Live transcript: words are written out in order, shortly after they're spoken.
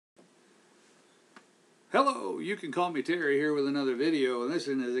Hello, you can call me Terry here with another video, and this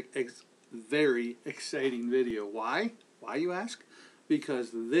is a very exciting video. Why? Why, you ask?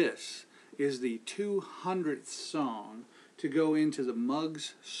 Because this is the 200th song to go into the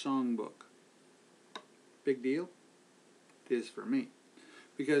MMUGS Song Book. Big deal? It is for me.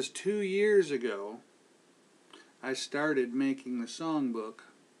 Because 2 years ago, I started making the songbook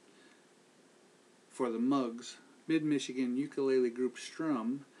for the MMUGS, Mid-Michigan Ukulele Group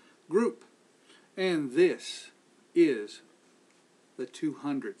Strum group. And this is the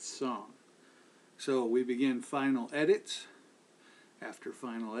 200th song. So we begin final edits. After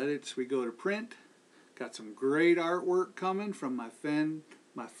final edits, we go to print. Got some great artwork coming from my friend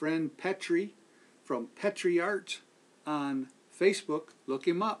Petri from Petri Arts on Facebook. Look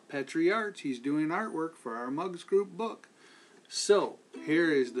him up, Petri Arts. He's doing artwork for our MMUGS group book. So here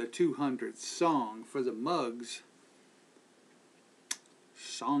is the 200th song for the MMUGS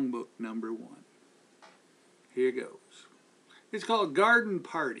Song Book Number 1. Here goes. It's called Garden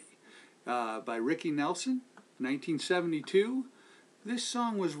Party by Ricky Nelson, 1972. This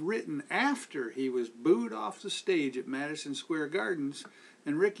song was written after he was booed off the stage at Madison Square Gardens,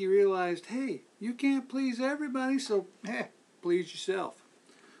 and Ricky realized, hey, you can't please everybody, so please yourself.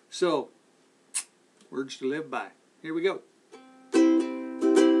 So, words to live by. Here we go.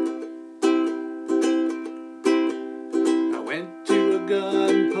 I went to a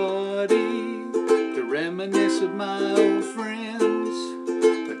garden party to reminisce of my old friends,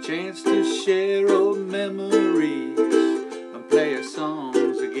 a chance to share old memories and play our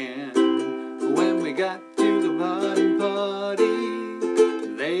songs again. When we got to the garden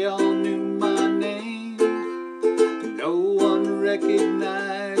party, they all knew my name. No one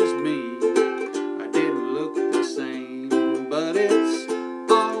recognized me. I didn't look the same, but it's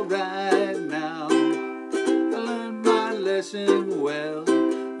alright now. I learned my lesson well.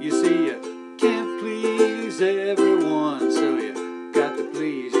 You see, you can't please everyone, so you got to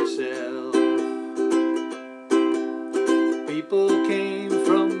please yourself. People came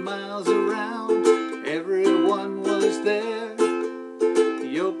from miles around, everyone was there.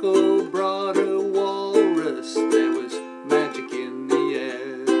 Yoko brought her walrus, there was magic in the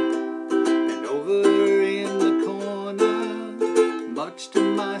air. And over in the corner, much to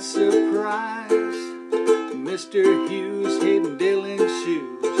my surprise, Mr. Hughes hid Dylan's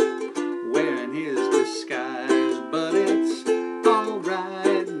shoes, wearing his disguise. But it's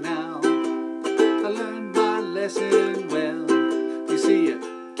alright now, I learned my lesson well. You see, you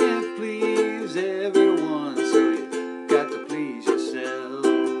can't please everyone, so you got to please yourself.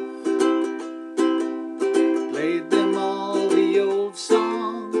 Played them all the old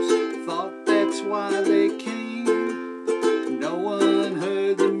songs, thought that's why they came. No one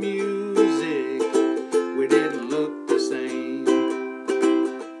heard the music, we didn't look the same.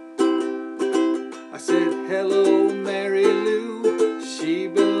 I said, hello, Mary Lou, she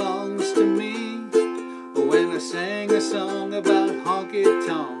belongs to me. When I sang a song about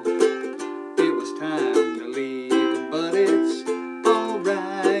honky-tonk, it was time to leave. But it's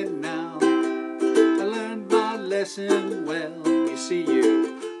alright now, I learned my lesson well. You see,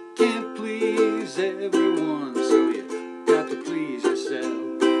 you can't please everyone, so you got to please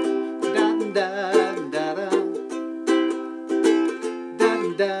yourself. Da-da-da-da-da,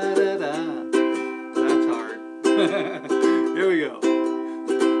 da-da-da-da-da. That's hard. Here we go.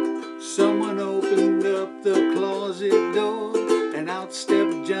 Someone opened up the closet door, and out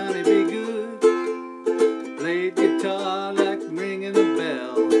stepped Johnny B. Good. Played guitar like ringing a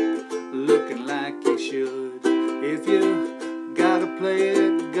bell, looking like he should. If you gotta play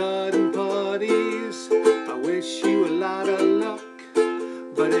at garden parties, I wish you a lot of luck.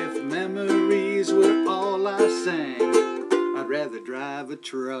 But if memories were all I sang, I'd rather drive a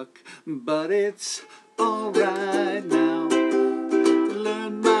truck. But it's alright now,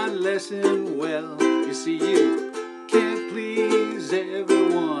 learned my lesson well. You see, you can't please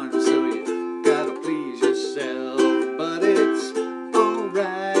everyone, so you gotta please yourself. But it's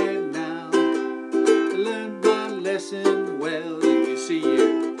alright now, I learned my lesson well. You see,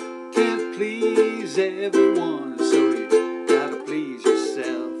 you can't please everyone, so you gotta please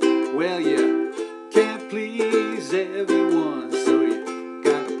yourself. Well, you can't please everyone, so you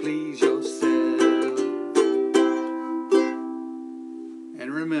gotta please yourself.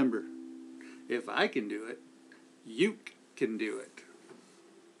 And remember, if I can do it, you can do it.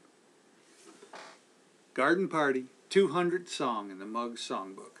 Garden Party, 200th song in the MMUGS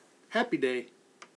Songbook. Happy day.